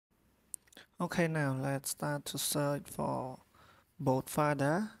Okay, now let's start to search for bot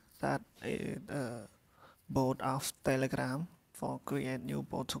folder that is bot of Telegram for create new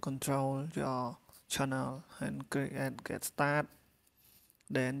bot to control your channel and create get start.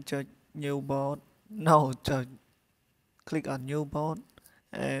 Then choose new bot. No, click on new bot,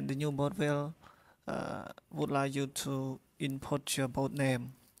 and the new bot will would like you to input your bot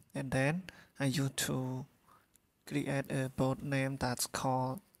name, and then I you to create a bot name that's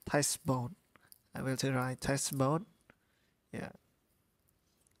called test bot. I will write test bot. Yeah.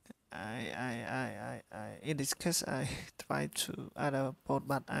 In this case, I try to add a bot,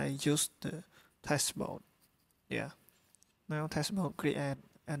 but I use the test bot. Yeah. Now test bot create,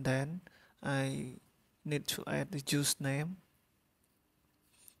 and then I need to add the username.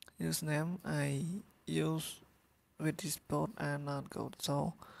 Username I use with this bot and not good,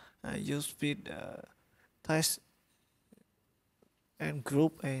 so I use with test and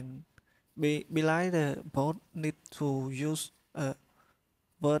group, and below the bot need to use a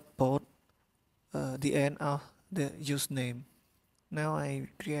word bot the end of the username. Now I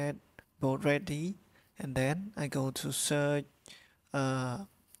create bot ready, and then I go to search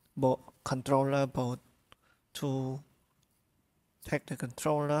bot controller bot to take the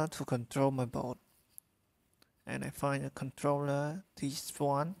controller to control my bot, and I find a controller this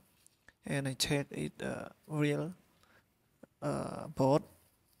one, and I check it real bot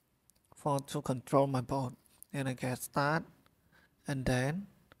for to control my bot, and I get start, and then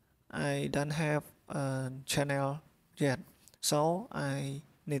I don't have a channel yet, so I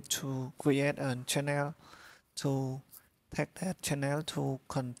need to create a channel to take that channel to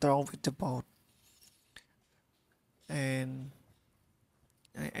control with the bot, and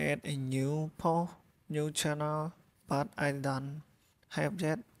I add a new post, new channel, but I don't have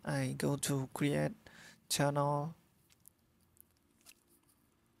yet. I go to create channel.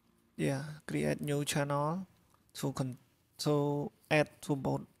 Yeah, create new channel to add to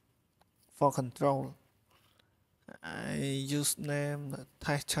bot for control. I use name the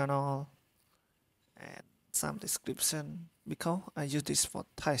test channel and some description because I use this for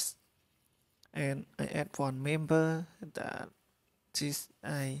test, and I add one member that this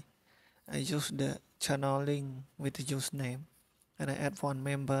I use the channel link with the username, and I add one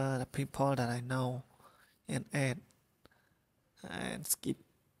member, the people that I know, and add and skip.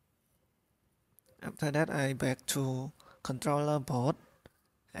 After that, I back to controller bot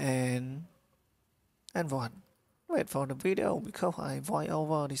and what? Wait for the video because I voice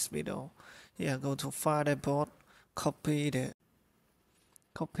over this video. Here, go to file bot, copy the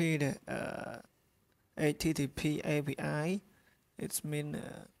HTTP API. It's mean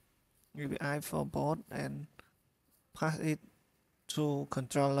API for bot, and pass it to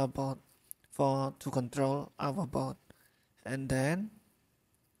controller bot for to control our bot, and then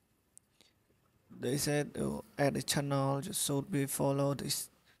they said add a channel you should be follow this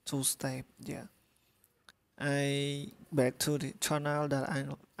two step. Yeah, I back to the channel that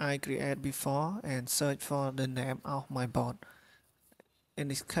I create before and search for the name of my bot. In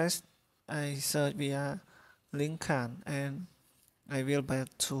this case, I search via Lincoln, and I will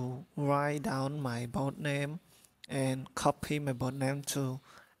back to write down my bot name and copy my bot name to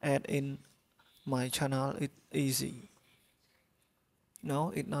add in my channel. It's easy.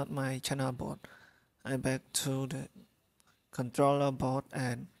 No, it's not my channel bot. I back to the controller bot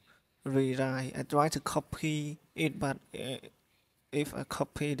and rewrite. I try to copy it, but if I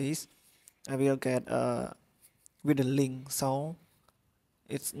copy this, I will get with the link, so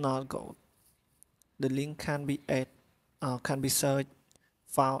it's not good. The link can be add, can be searched,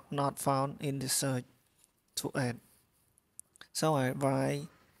 found not found in the search to add. So I write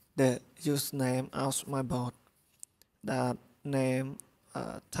the username of my bot, that name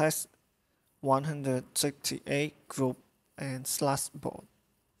test 168 group and slash bot,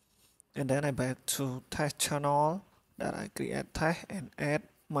 and then I back to test channel that I create test and add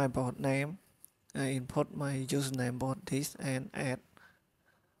my bot name. I input my username bot this and add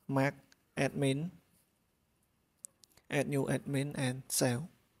Mac admin, add new admin and save,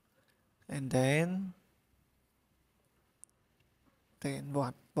 and then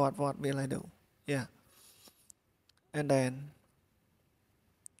what will I do? Yeah, and then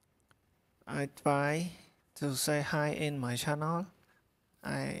I try to say hi in my channel.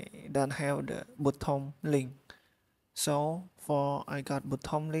 I don't have the button link, so for I got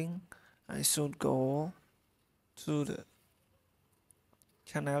button link, I should go to the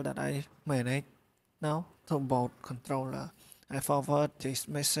channel that I manage now to bot controller. I forward this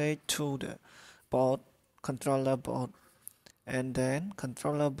message to the bot controller bot, and then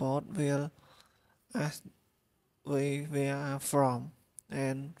controller bot will ask where we are from,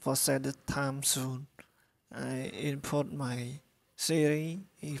 and for set the time zone, I input my Siri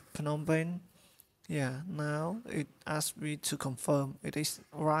in Phnom Penh. Yeah, now it asks me to confirm it is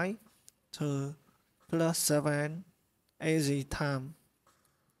right to +7 AZ time.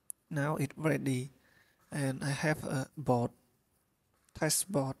 Now it's ready, and I have a bot,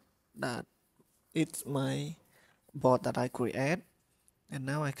 test bot, that it's my bot that I create, and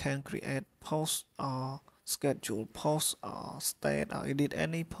now I can create post or schedule post or state or edit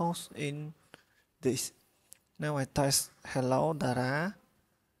any post in this. Now I test hello Dara,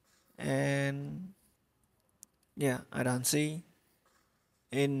 and yeah, I don't see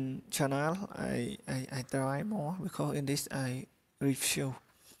in channel. I try more because in this I review,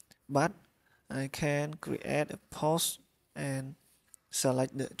 but I can create a post and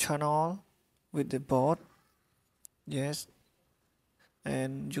select the channel with the bot. Yes,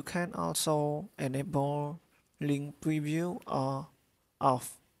 and you can also enable link preview or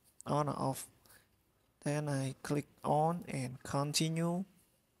off, on or off. Then I click on and continue.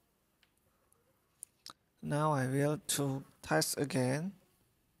 Now I will to test again,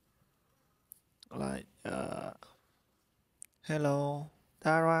 like hello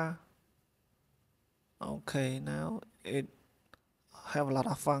Dara. Okay, now it have a lot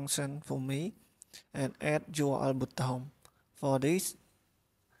of function for me, and add URL button. For this,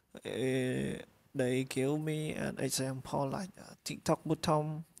 they give me an example like TikTok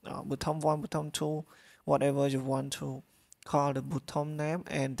button, button 1, button 2, whatever you want to call the button name,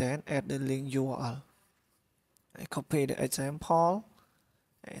 and then add the link URL. I copy the example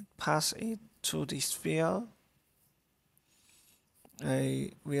and pass it to this field.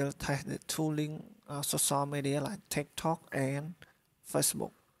 I will tag the two link social media like TikTok and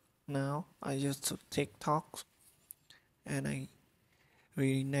Facebook. Now I use to TikTok, and I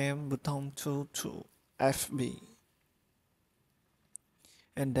rename button 2 to FB.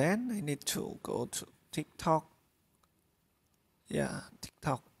 And then I need to go to TikTok. Yeah,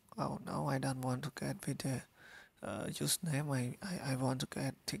 TikTok. Oh no, I don't want to get with the username. I want to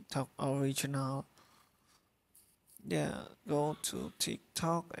get TikTok original. Yeah, go to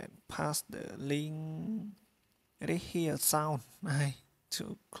TikTok and pass the link. It is here sound. I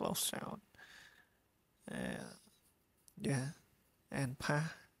to close sound. Yeah, and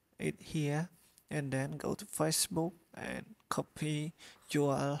pass it here, and then go to Facebook and copy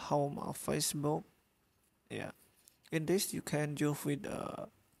URL home of Facebook. Yeah, in this you can use with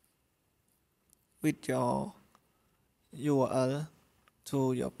your URL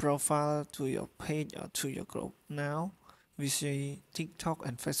to your profile, to your page, or to your group. Now we see TikTok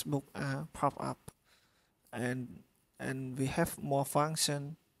and Facebook are pop up, and we have more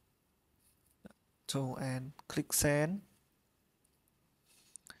function to, and click send.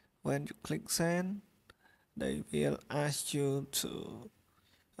 When you click send, they will ask you to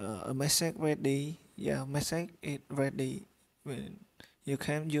a message ready. Yeah, message is ready. When you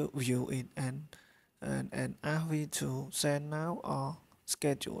can view it, and ask me to send now or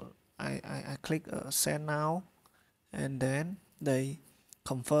schedule. I click send now, and then they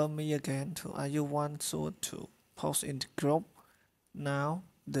confirm me again to, are you want to post in the group. Now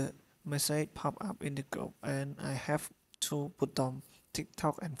the message pop up in the group, and I have to put on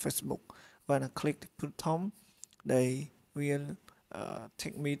TikTok and Facebook. When I click the button, they will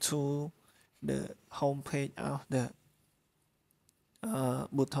take me to the home page of the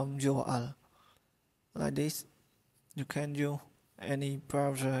button URL. Like this, you can use any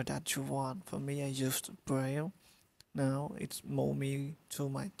browser that you want. For me, I used Brave. Now it's move me to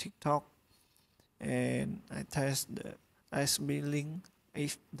my TikTok, and I test the SB link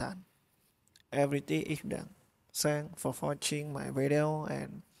if done. Everything is done. Thanks for watching my video,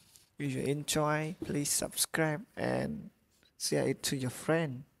 and if you enjoy, please subscribe and share it to your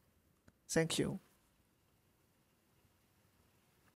friend. Thank you.